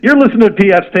You're listening to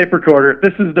PF's Tape Recorder.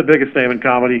 This is the biggest name in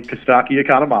comedy, Kostaki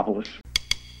Economopoulos.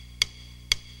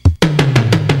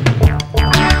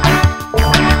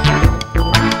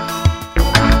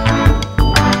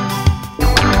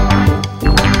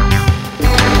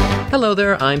 Hello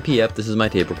there, I'm PF, this is my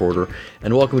tape recorder,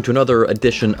 and welcome to another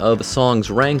edition of Songs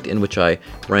Ranked, in which I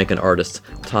rank an artist's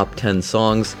top 10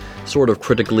 songs, sort of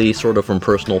critically, sort of from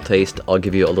personal taste. I'll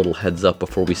give you a little heads up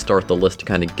before we start the list to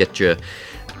kind of get you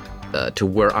to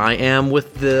where I am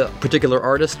with the particular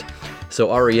artist.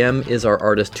 So REM is our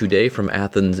artist today from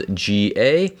Athens,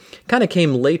 GA. Kind of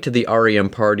came late to the REM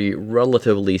party,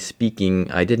 relatively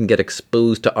speaking. I didn't get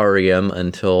exposed to REM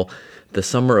until the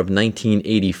summer of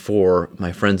 1984.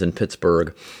 My friends in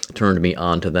Pittsburgh turned me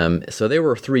on to them. So they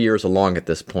were 3 years along at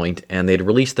this point, and they'd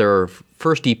released their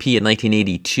first EP in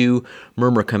 1982.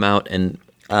 Murmur came out in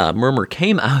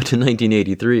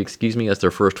 1983, as their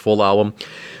first full album.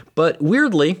 But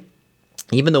weirdly,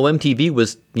 even though MTV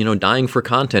was, dying for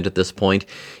content at this point,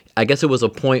 I guess it was a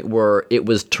point where it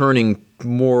was turning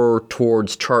more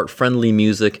towards chart-friendly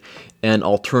music, and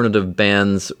alternative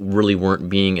bands really weren't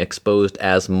being exposed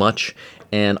as much,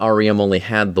 and REM only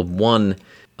had the one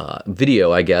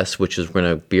video, I guess, which is going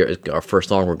to be our first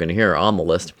song we're going to hear on the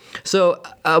list. So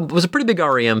I was a pretty big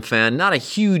REM fan, not a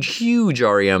huge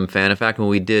REM fan. In fact, when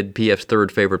we did PF's third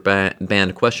favorite band,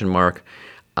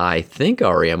 I think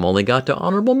REM only got to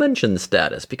honorable mention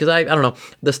status, because I don't know,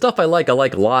 the stuff I like a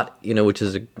lot, which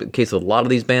is the case with a lot of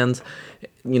these bands.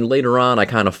 Later on, I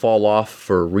kind of fall off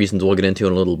for reasons we'll get into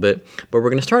in a little bit. But we're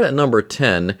going to start at number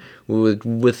 10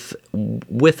 with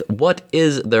what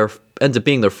ends up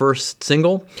being their first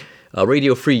single,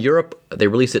 Radio Free Europe. They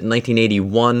released it in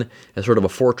 1981 as sort of a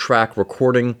 4-track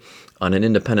recording on an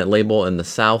independent label in the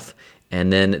South.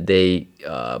 And then they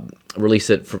release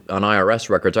it on IRS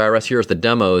Records. IRS hears the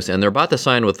demos, and they're about to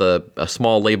sign with a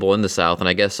small label in the South, and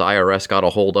I guess IRS got a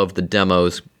hold of the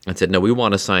demos and said, no, we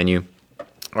want to sign you.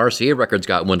 RCA Records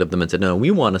got wind of them and said, no,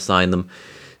 we want to sign them.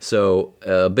 So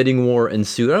a bidding war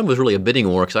ensued. I don't know if it was really a bidding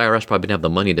war, because IRS probably didn't have the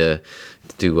money to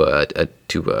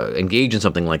engage in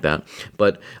something like that.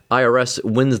 But IRS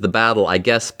wins the battle, I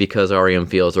guess, because REM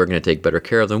feels they're going to take better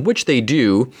care of them, which they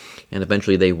do, and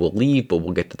eventually they will leave, but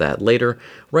we'll get to that later.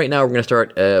 Right now, we're going to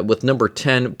start with number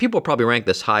 10. People probably rank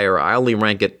this higher. I only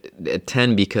rank it at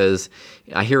 10 because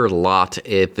I hear it a lot.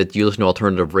 If you listen to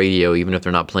alternative radio, even if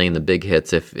they're not playing the big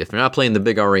hits, if they're not playing the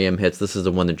big REM hits, this is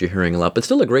the one that you're hearing a lot. But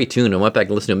still a great tune. I went back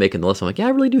and listened to it making the list. I'm like, yeah,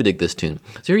 I really do dig this tune.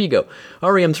 So here you go.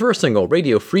 REM's first single,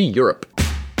 Radio Free Europe.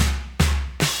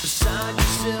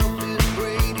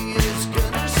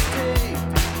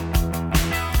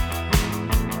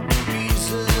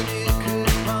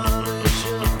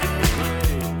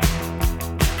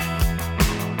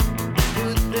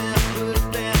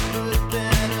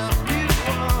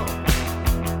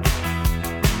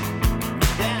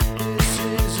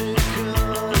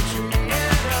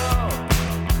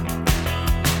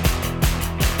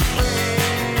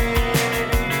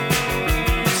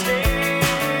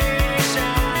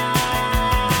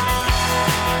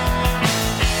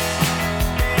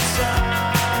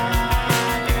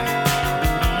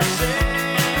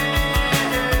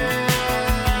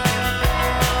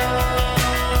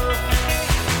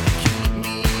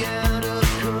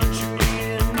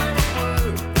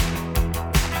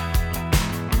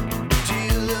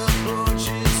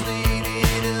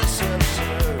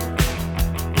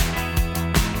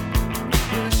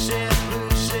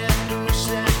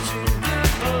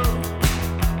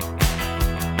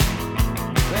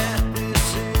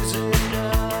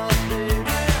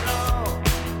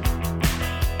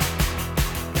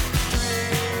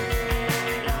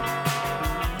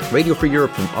 Radio Free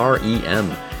Europe from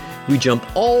REM. We jump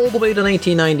all the way to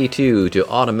 1992 to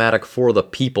Automatic for the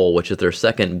People, which is their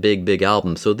second big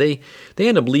album. So they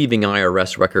end up leaving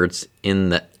IRS Records in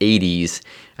the 80s.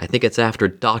 I think it's after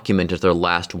Document is their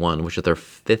last one, which is their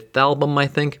 5th album, I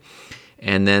think.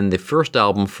 And then the first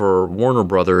album for Warner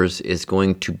Brothers is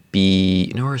going to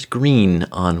be Norris Green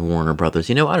on Warner Brothers.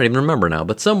 I don't even remember now,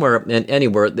 but somewhere and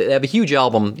anywhere, they have a huge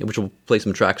album, which we'll play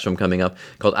some tracks from coming up,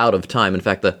 called Out of Time. In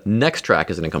fact, the next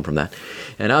track is going to come from that.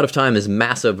 And Out of Time is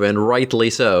massive, and rightly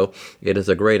so. It is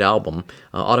a great album.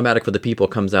 Automatic for the People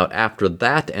comes out after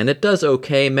that, and it does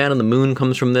okay. Man on the Moon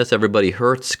comes from this. Everybody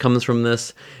Hurts comes from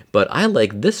this. But I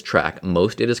like this track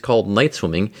most. It is called Night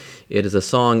Swimming. It is a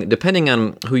song, depending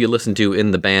on who you listen to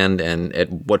in the band and at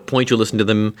what point you listen to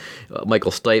them.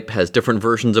 Michael Stipe has different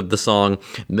versions of the song.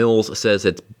 Mills says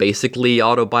it's basically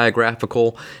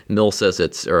autobiographical.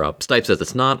 Stipe says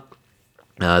it's not.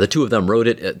 The two of them wrote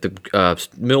it.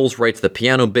 Mills writes the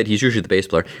piano bit. He's usually the bass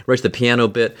player. Writes the piano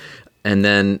bit. And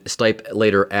then Stipe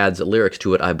later adds lyrics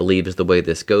to it, I believe is the way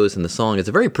this goes in the song. It's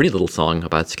a very pretty little song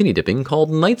about skinny dipping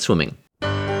called Night Swimming.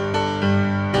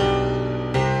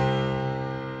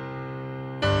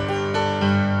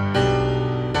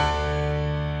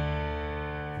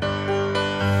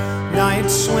 Night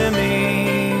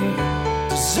swimming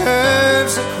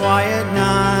deserves a quiet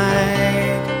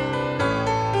night.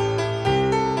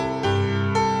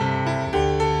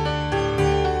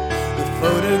 The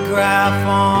photograph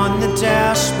on the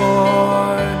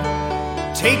dashboard,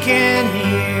 taken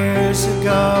years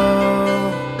ago,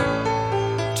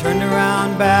 turned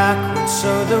around backwards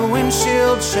so the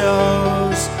windshield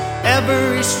shows.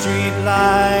 Every street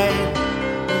light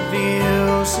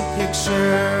reveals a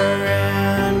picture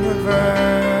in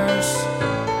reverse.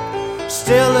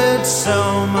 Still it's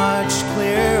so much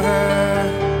clearer.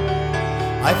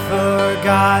 I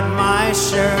forgot my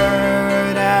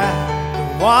shirt at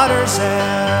the water's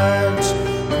edge.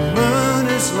 The moon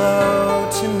is low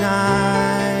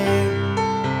tonight.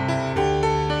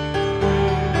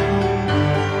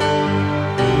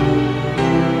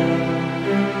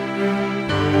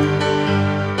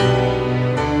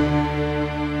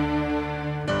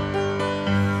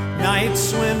 Night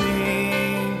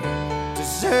swimming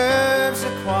deserves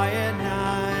a quiet night.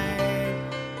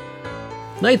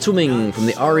 Night Swimming from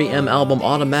the REM album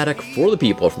Automatic for the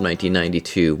People from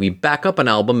 1992. We back up an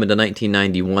album into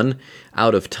 1991,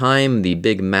 Out of Time, the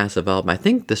big massive album. I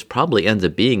think this probably ends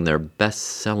up being their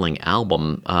best-selling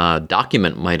album.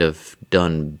 Document might have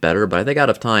done better, but I think Out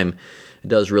of Time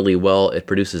does really well. It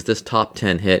produces this top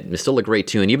 10 hit. It's still a great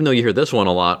tune. Even though you hear this one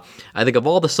a lot, I think of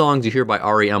all the songs you hear by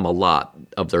REM a lot,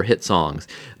 of their hit songs,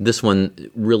 this one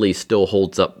really still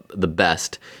holds up the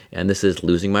best, and this is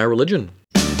Losing My Religion.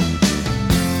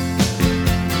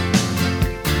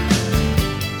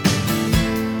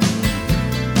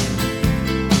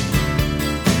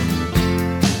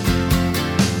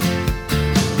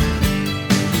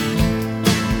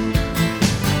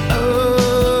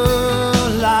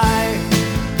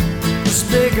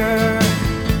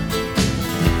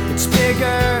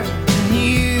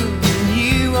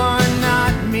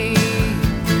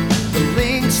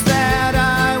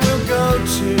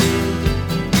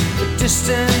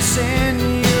 Distance in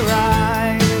your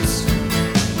eyes.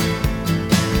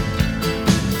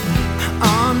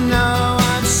 Oh no,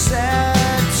 I've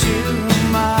said too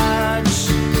much.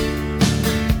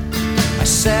 I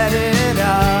set it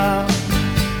up.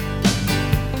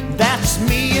 That's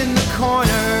me in the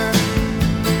corner.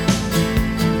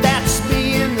 That's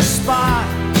me in the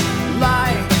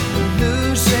spotlight,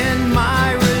 losing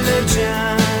my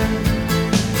religion,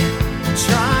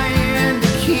 trying to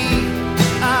keep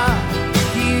up.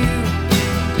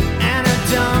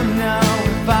 Don't know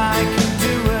if I can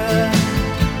do it.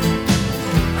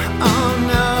 Oh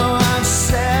no, I've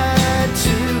said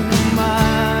too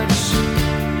much.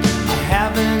 I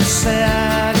haven't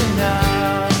said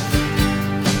enough.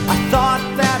 I thought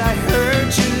that I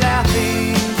heard you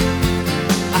laughing.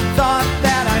 I thought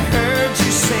that I heard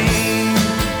you sing.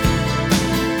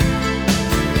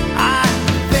 I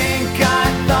think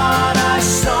I thought I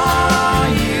saw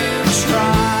you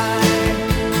try.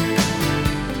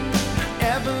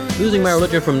 Losing My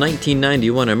Religion from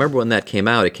 1991. I remember when that came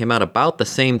out. It came out about the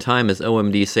same time as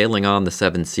OMD Sailing on the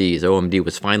Seven Seas. OMD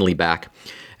was finally back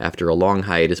after a long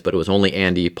hiatus, but it was only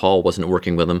Andy. Paul wasn't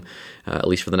working with him, at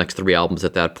least for the next 3 albums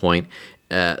at that point.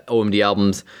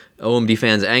 OMD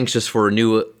fans anxious for a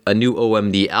new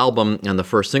OMD album, and the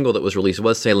first single that was released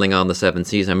was Sailing on the Seven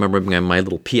Seas. I remember bringing my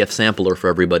little PF sampler for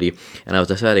everybody, and I was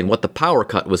deciding what the power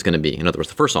cut was going to be. In other words,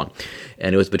 the first song.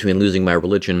 And it was between Losing My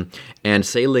Religion and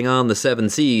Sailing on the Seven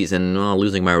Seas, and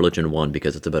Losing My Religion won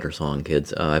because it's a better song,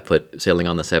 kids. I put Sailing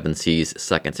on the Seven Seas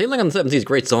second. Sailing on the Seven Seas,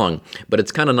 great song, but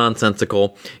it's kind of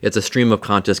nonsensical. It's a stream of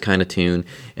conscious kind of tune,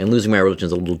 and Losing My Religion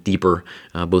is a little deeper,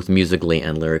 both musically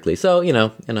and lyrically. So,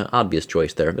 an obvious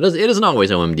choice there. It isn't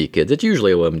always OMD, kids. It's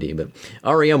usually OMD, but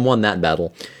REM won that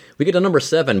battle. We get to number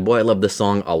 7. Boy, I love this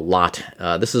song a lot.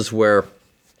 This is where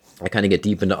I kind of get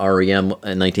deep into REM in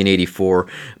 1984.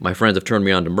 My friends have turned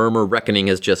me on to Murmur. Reckoning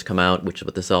has just come out, which is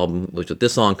what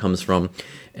this song comes from.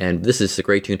 And this is a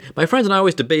great tune. My friends and I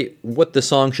always debate what the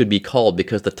song should be called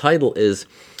because the title is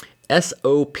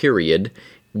S.O. period,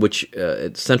 which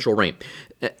Central Rain.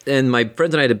 And my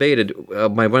friends and I debated.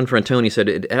 My one friend Tony said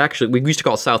it actually, we used to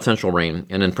call it South Central Rain,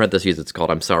 and in parentheses it's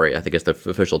called I'm Sorry. I think it's the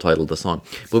official title of the song.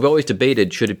 But we've always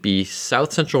debated, should it be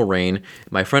South Central Rain?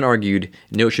 My friend argued,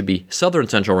 no, it should be Southern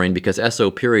Central Rain because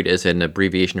SO period is an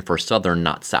abbreviation for Southern,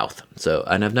 not South. So,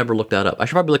 and I've never looked that up. I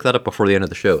should probably look that up before the end of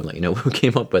the show and let you know who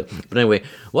came up with. But anyway,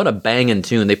 what a banging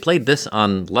tune. They played this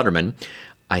on Letterman.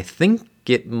 I think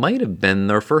it might have been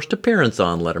their first appearance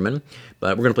on Letterman,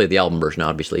 but we're going to play the album version,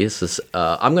 obviously. This is,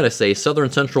 I'm going to say,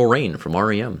 Southern Central Rain from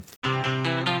REM.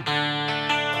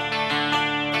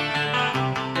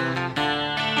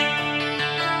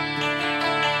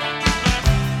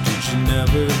 Did you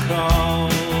never call?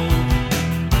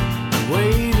 I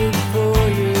waited for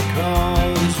your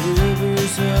calls,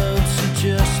 rivers of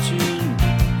suggestion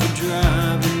were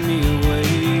driving me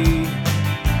away.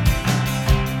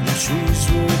 The trees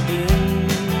were bent,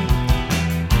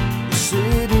 the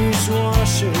cities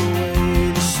wash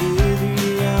away, the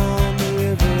city on the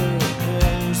river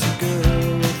has a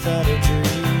girl without a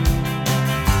dream.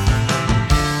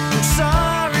 I'm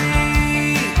sorry,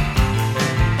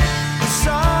 I'm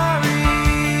sorry,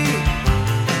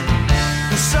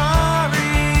 I'm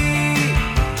sorry,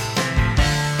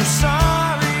 I'm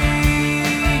sorry.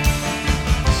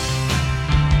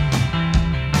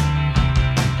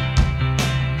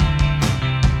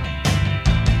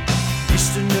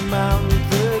 Easton the mountain,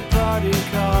 third party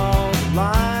call. The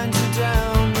lines are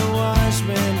down, the wise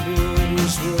man built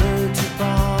his words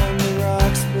upon the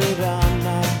rocks, but I'm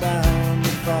not bound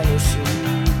to follow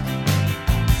suit.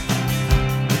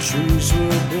 The trees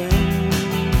were bent,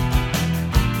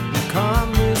 the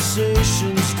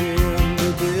conversation's dim. To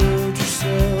build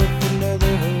yourself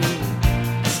another home,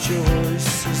 this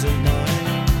choice isn't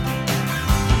mine.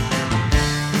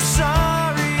 I'm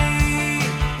sorry,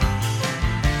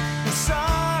 I'm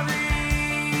sorry.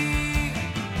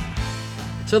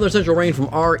 Southern Central Rain from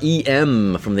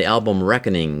REM from the album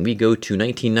Reckoning. We go to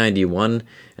 1991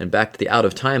 and back to the Out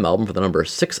of Time album for the number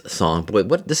 6 song. Boy,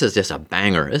 this is just a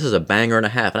banger. This is a banger and a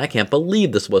half, and I can't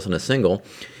believe this wasn't a single.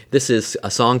 This is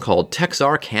a song called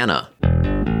Texarkana.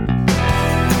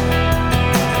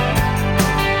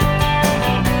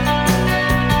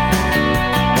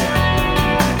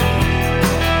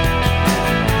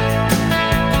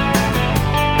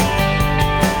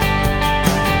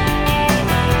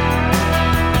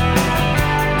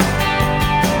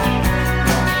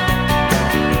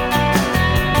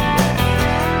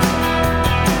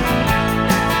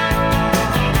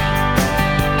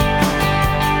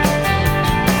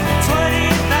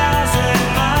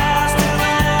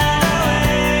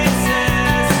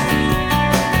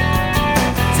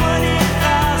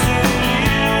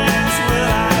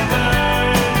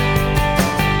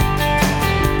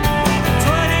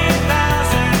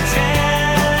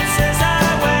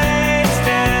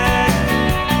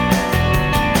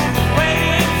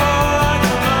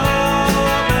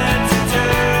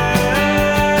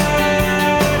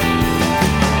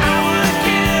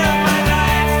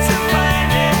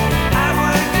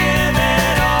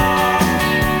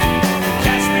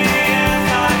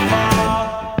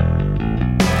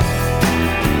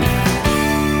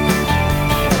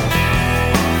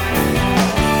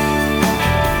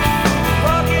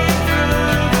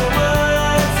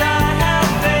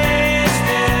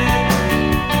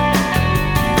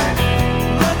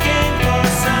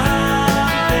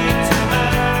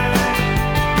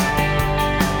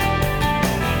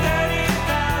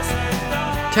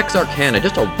 Texarkana,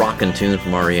 just a rockin' tune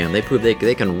from REM. They prove they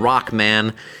can rock,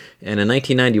 man. And in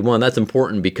 1991, that's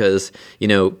important because, you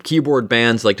know, keyboard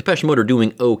bands like Depeche Mode are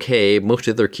doing okay. Most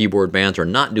of their keyboard bands are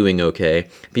not doing okay.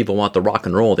 People want the rock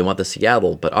and roll. They want the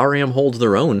Seattle. But REM holds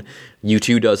their own.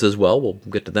 U2 does as well. We'll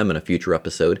get to them in a future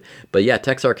episode. But yeah,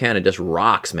 Texarkana just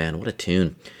rocks, man. What a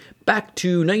tune. Back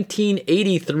to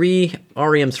 1983,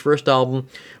 REM's first album,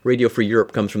 Radio Free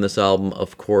Europe, comes from this album,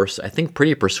 of course. I think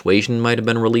Pretty Persuasion might have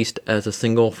been released as a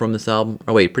single from this album.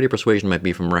 Oh wait, Pretty Persuasion might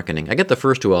be from Reckoning. I get the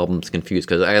first two albums confused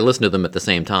because I listened to them at the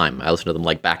same time. I listened to them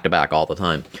like back to back all the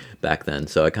time back then,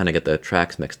 so I kind of get the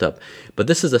tracks mixed up. But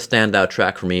this is a standout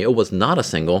track for me. It was not a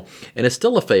single, and it's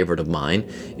still a favorite of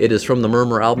mine. It is from the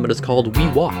Murmur album. It is called We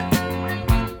Walk.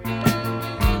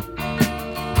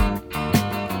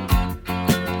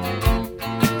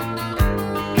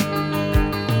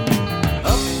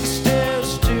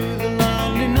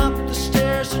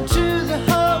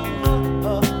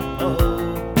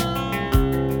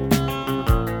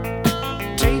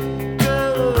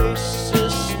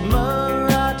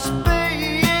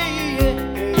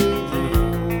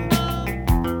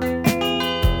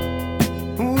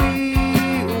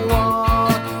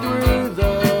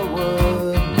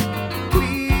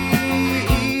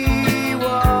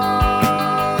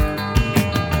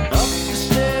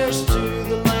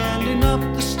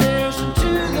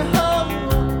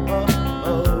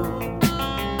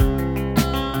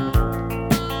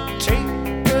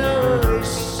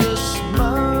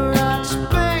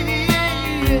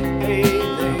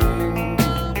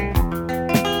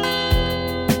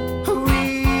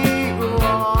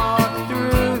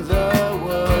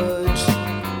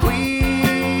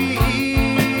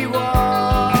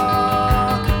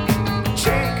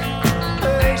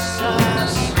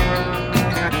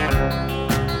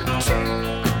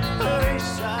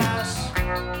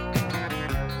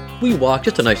 We Walk,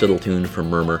 just a nice little tune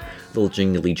from Murmur, little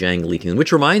jingly jangly tune,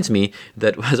 which reminds me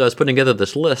that as I was putting together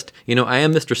this list, I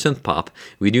am Mr. Synth Pop.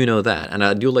 We do know that, and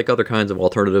I do like other kinds of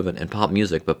alternative and pop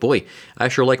music, but boy, I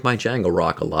sure like my jangle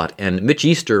rock a lot. And Mitch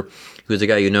Easter, who's a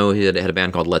guy he had a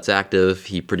band called Let's Active.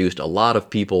 He produced a lot of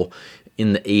people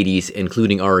in the 80s,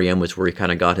 including REM, was where he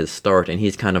kind of got his start, and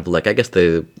he's kind of like, I guess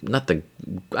I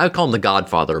would call him the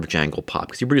godfather of jangle pop,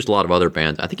 because he produced a lot of other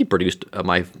bands. I think he produced one of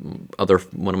my other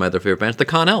favorite bands, the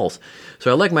Connells. So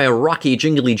I like my rocky,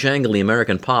 jingly, jangly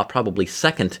American pop probably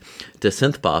second to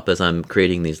synth pop as I'm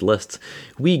creating these lists.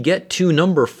 We get to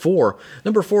number 4.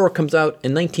 Number 4 comes out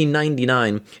in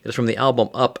 1999. It is from the album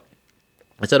Up.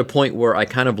 It's at a point where I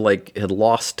kind of had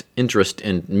lost interest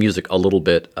in music a little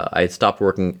bit. I had stopped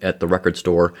working at the record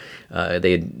store.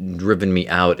 They had driven me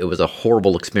out. It was a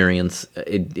horrible experience.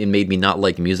 It made me not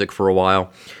like music for a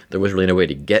while. There wasn't really no way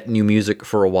to get new music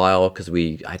for a while because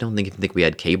I don't even think we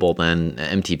had cable then.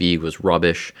 MTV was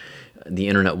rubbish. The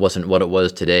internet wasn't what it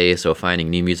was today, so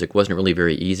finding new music wasn't really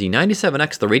very easy.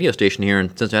 97X, the radio station here in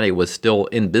Cincinnati, was still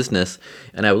in business,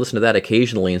 and I would listen to that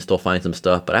occasionally and still find some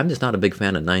stuff, but I'm just not a big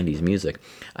fan of 90s music.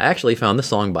 I actually found this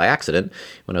song by accident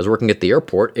when I was working at the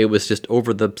airport. It was just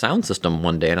over the sound system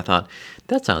one day, and I thought,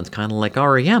 that sounds kind of like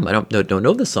REM. I don't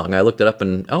know this song. I looked it up,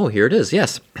 and oh, here it is,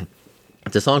 yes.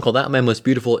 It's a song called At My Most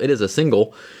Beautiful. It is a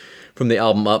single from the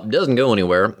album Up. It doesn't go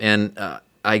anywhere, and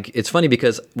it's funny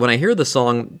because when I hear the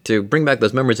song, to bring back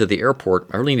those memories of the airport,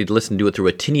 I really need to listen to it through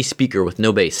a tinny speaker with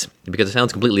no bass because it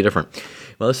sounds completely different.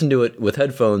 When I listen to it with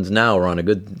headphones now or on a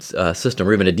good system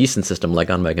or even a decent system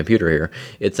like on my computer here,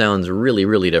 it sounds really,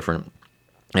 really different.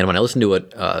 And when I listen to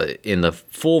it in the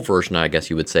full version, I guess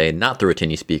you would say, not through a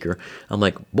tinny speaker, I'm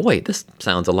like, boy, this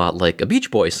sounds a lot like a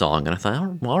Beach Boys song. And I thought,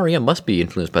 oh, well, REM must be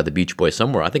influenced by the Beach Boys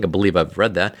somewhere. I believe I've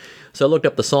read that. So I looked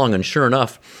up the song, and sure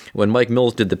enough, when Mike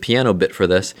Mills did the piano bit for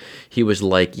this, he was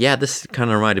like, yeah, this kind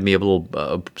of reminded me of a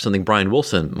little something Brian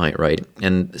Wilson might write.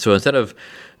 And so instead of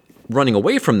running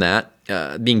away from that,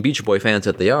 being Beach Boy fans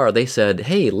that they are, they said,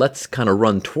 hey, let's kind of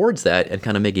run towards that and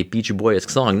kind of make a Beach Boy-esque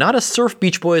song. Not a surf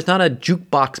Beach Boys, not a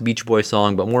jukebox Beach Boy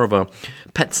song, but more of a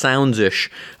Pet Sounds-ish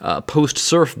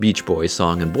post-surf Beach Boys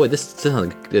song. And boy, this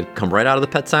sounds like it come right out of the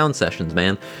Pet Sounds sessions,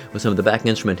 man, with some of the backing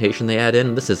instrumentation they add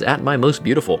in. This is At My Most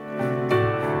Beautiful.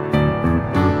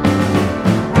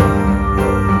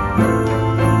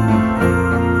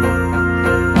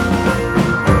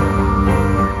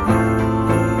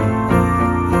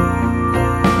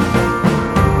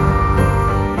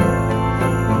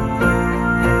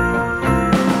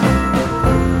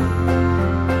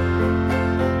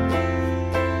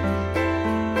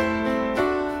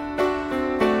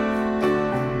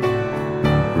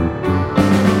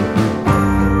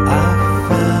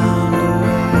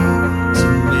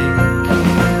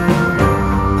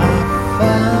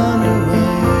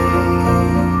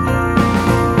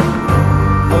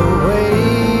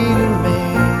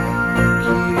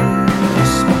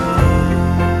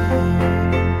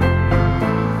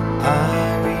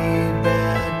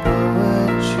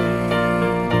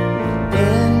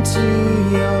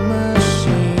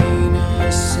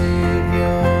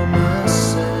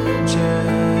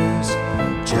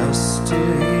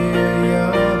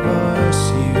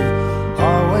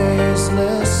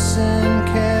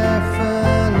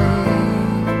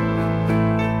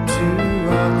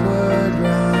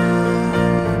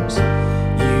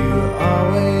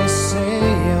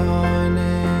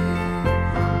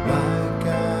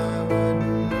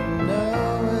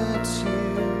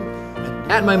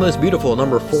 At My Most Beautiful,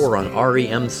 number 4 on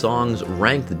REM Songs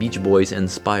Ranked. The Beach Boys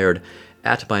inspired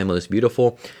At My Most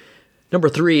Beautiful. Number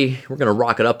 3, we're going to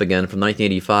rock it up again from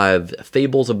 1985,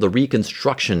 Fables of the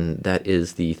Reconstruction. That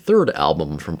is the third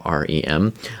album from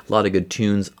REM. A lot of good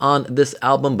tunes on this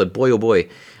album, but boy oh boy,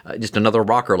 just another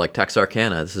rocker like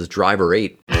Texarkana. This is Driver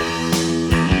 8.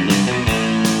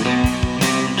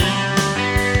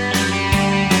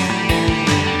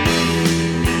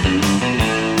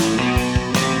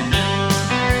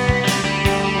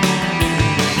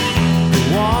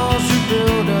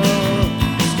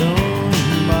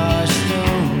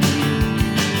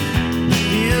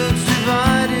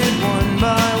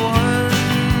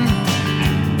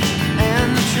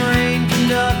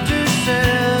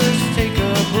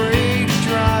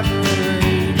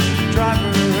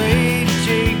 Driver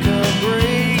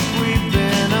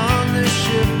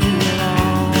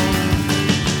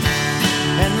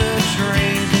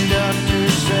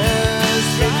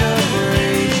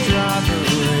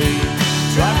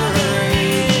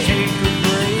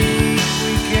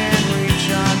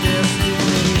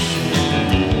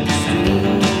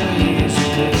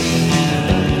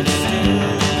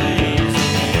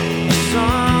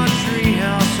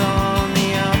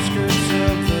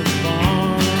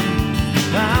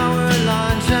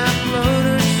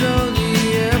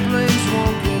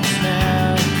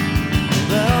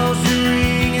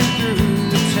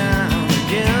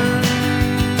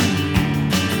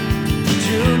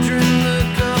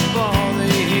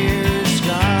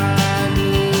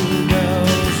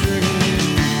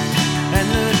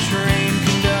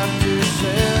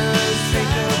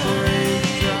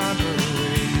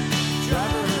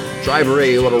Driver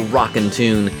A, what a rockin'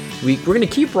 tune. We're going to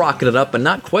keep rocking it up, but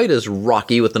not quite as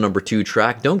rocky with the number 2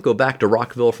 track. Don't Go Back to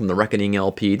Rockville from the Reckoning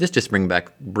LP. This just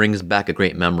brings back a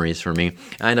great memories for me.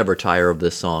 I never tire of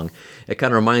this song. It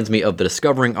kind of reminds me of the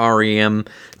discovering REM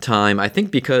time, I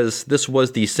think because this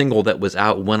was the single that was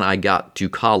out when I got to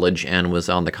college and was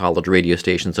on the college radio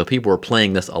station, so people were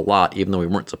playing this a lot, even though we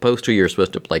weren't supposed to. You're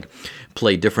supposed to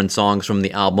play different songs from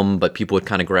the album, but people would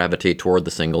kind of gravitate toward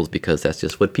the singles because that's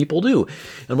just what people do.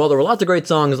 And while there were lots of great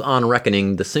songs on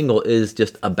Reckoning, the single is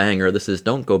just a banger. This is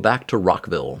Don't Go Back to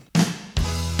Rockville.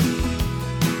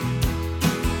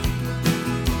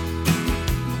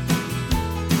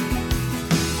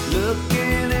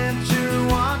 Looking at your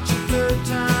watch, a third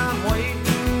time,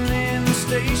 waiting in the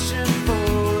station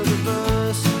for the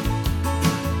bus.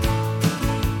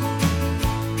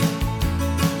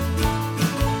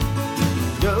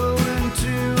 Going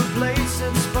to a place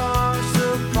that's far,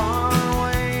 so far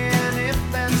away, and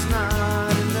if that's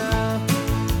not enough,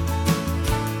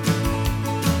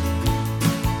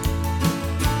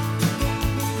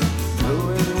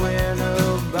 going where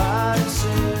nobody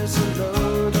says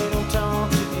hello, they don't talk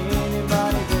to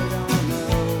anybody they don't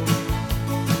know.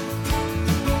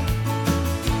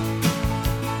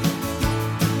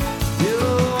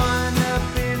 You'll wind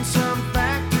up in some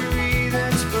factory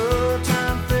that's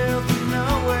full-time filled with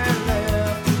nowhere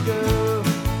left to go.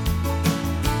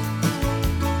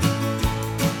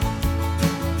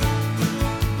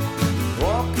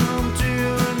 Walk home to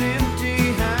an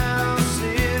empty house,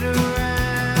 sit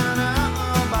around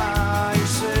all by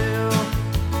yourself.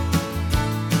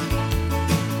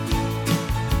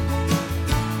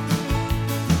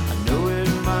 I know it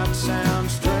might sound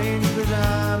strange, but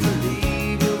I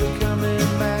believe you'll be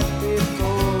coming back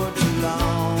before too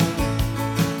long.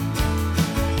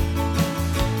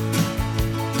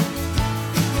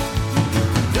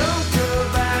 Don't go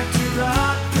back to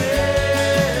Rockville.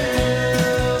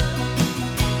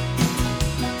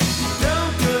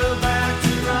 Don't go back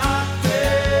to Rockville.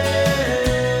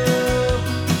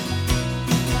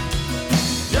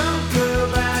 Don't go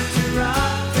back to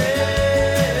Rockville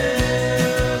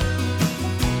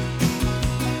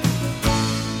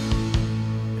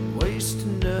and waste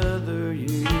another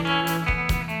year.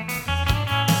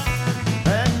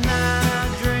 At night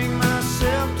I drink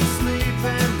myself to sleep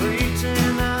and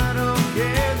pretend I don't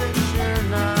care that you're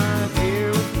not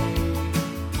here with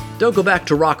me. Don't Go Back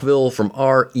to Rockville from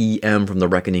REM from the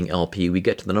Reckoning LP. We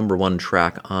get to the number 1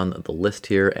 track on the list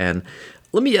here, and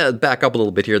let me back up a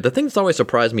little bit here. The thing that's always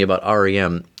surprised me about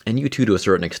REM, and you too to a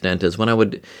certain extent, is when I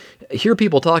would hear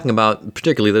people talking about,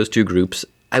 particularly those two groups,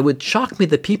 it would shock me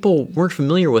that people weren't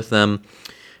familiar with them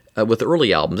with the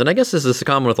early albums. And I guess this is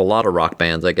common with a lot of rock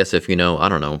bands. I guess if you know, I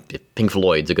don't know, if Pink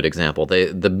Floyd's a good example.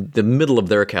 The middle of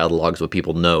their catalog is what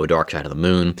people know. Dark Side of the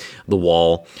Moon, The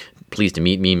Wall, Pleased to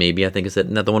Meet Me, maybe, I think is it.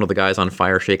 Isn't that the one of the guys on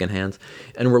fire shaking hands?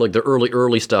 And we're like the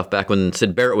early stuff back when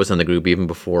Syd Barrett was in the group, even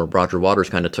before Roger Waters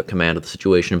kind of took command of the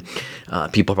situation.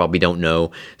 People probably don't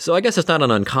know. So I guess it's not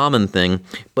an uncommon thing,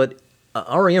 but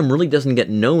REM really doesn't get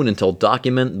known until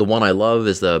Document. The One I Love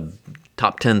is the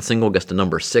top 10 single, gets to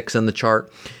number 6 in the chart.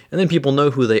 And then people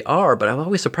know who they are, but I'm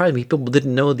always surprised people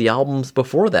didn't know the albums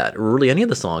before that, or really any of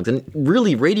the songs. And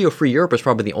really, Radio Free Europe is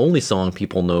probably the only song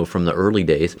people know from the early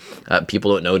days.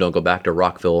 People don't know Don't Go Back to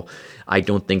Rockville. I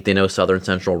don't think they know Southern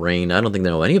Central Rain. I don't think they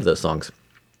know any of those songs,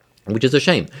 which is a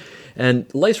shame. And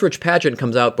Life's Rich Pageant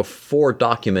comes out before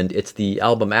Document. It's the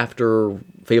album after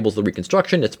Fables the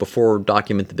Reconstruction. It's before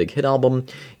Document, the big hit album.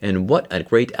 And what a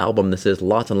great album this is.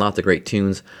 Lots and lots of great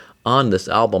tunes on this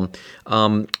album.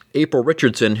 April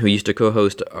Richardson, who used to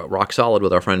co-host Rock Solid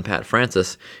with our friend Pat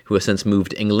Francis, who has since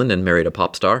moved to England and married a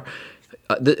pop star.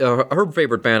 Her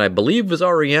favorite band, I believe, was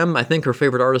REM. I think her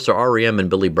favorite artists are REM and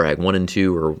Billy Bragg, 1 and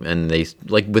 2, and they,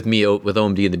 like with me, with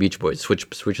OMD and the Beach Boys,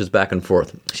 switches back and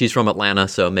forth. She's from Atlanta,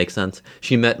 so it makes sense.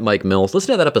 She met Mike Mills.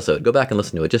 Listen to that episode. Go back and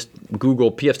listen to it. Just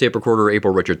Google PF Tape Recorder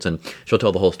April Richardson. She'll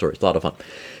tell the whole story. It's a lot of fun.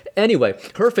 Anyway,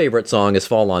 her favorite song is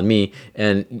Fall on Me,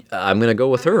 and I'm going to go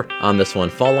with her on this one.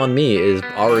 Fall on Me is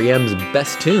REM's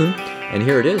best tune, and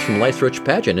here it is from Life's Rich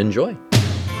Pageant. Enjoy.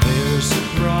 There's a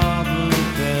problem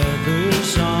with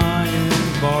feathers, iron,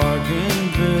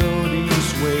 bargain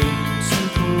buildings, weights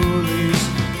and pulleys.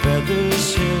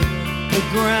 Feathers hit the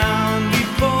ground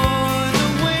before the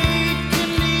weight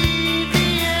can leave the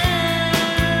air.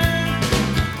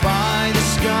 Buy the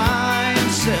sky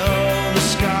and sell the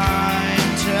sky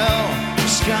and tell the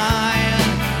sky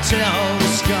and tell the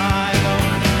sky.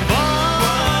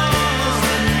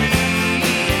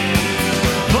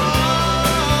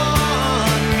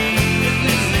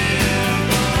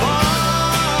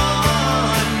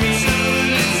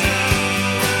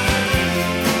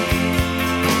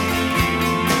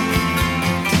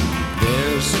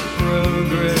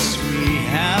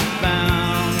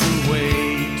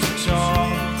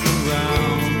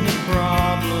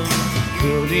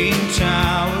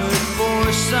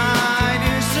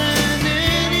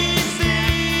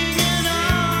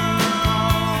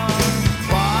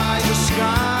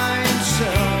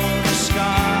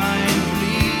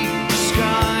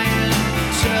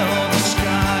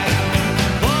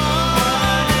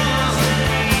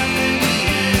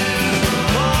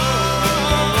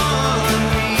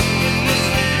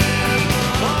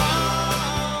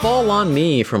 Fall on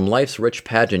Me from Life's Rich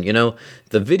Pageant. You know,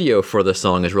 the video for the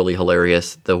song is really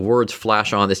hilarious. The words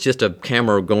flash on. It's just a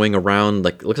camera going around,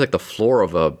 like, it looks like the floor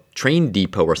of a train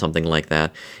depot or something like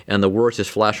that. And the words just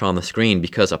flash on the screen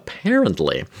because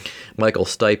apparently Michael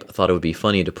Stipe thought it would be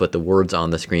funny to put the words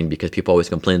on the screen because people always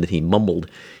complain that he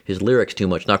mumbled his lyrics too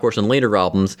much. Now, of course, in later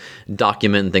albums,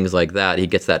 Document and things like that, he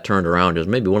gets that turned around. Is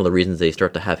maybe one of the reasons they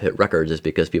start to have hit records is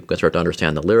because people can start to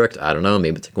understand the lyrics. I don't know,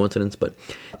 maybe it's a coincidence, but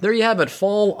there you have it.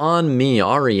 Fall on Me,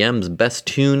 REM's best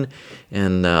tune.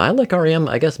 And I like REM,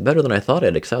 I guess, better than I thought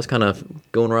I'd, because I was kind of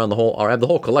going around I have the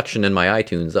whole collection in my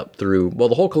iTunes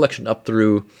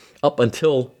up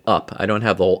until Up. I don't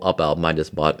have the whole Up album. I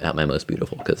just bought At My Most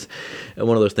Beautiful, because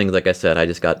one of those things, like I said, I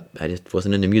just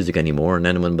wasn't into music anymore. And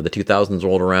then when the 2000s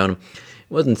rolled around,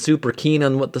 wasn't super keen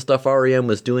on what the stuff REM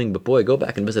was doing, but boy, go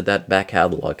back and visit that back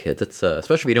catalog, kids. It's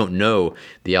especially if you don't know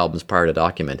the albums prior to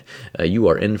Document, you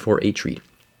are in for a treat.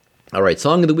 All right,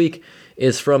 Song of the Week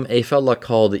is from a fella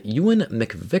called Ewan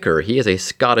McVicker. He is a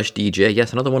Scottish DJ.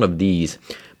 Yes, another one of these.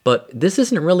 But this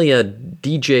isn't really a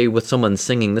DJ with someone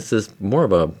singing. This is more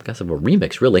of a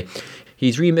remix, really.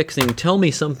 He's remixing Tell Me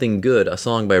Something Good, a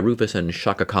song by Rufus and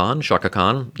Shaka Khan. Shaka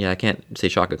Khan. Yeah, I can't say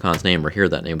Shaka Khan's name or hear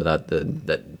that name without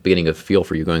that beginning of feel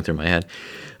for you going through my head.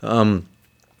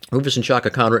 Rufus and Shaka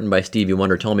Khan, written by Stevie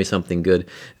Wonder, Tell Me Something Good.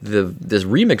 This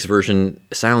remix version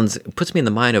puts me in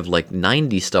the mind of like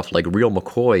 90s stuff like Real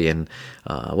McCoy and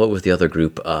what was the other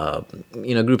group?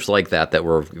 Groups like that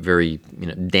were very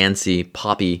dancey,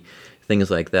 poppy, things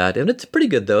like that. And it's pretty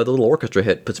good though. The little orchestra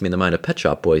hit puts me in the mind of Pet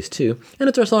Shop Boys too. And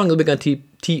it's our song of the week on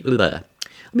Let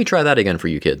me try that again for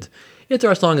you kids. It's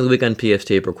our song of the week on PF's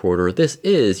Tape Recorder. This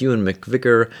is Ewan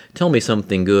McVicker, Tell Me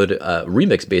Something Good,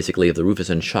 remix basically of the Rufus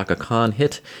and Shaka Khan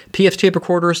hit. PF's Tape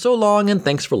Recorder, so long and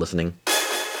thanks for listening.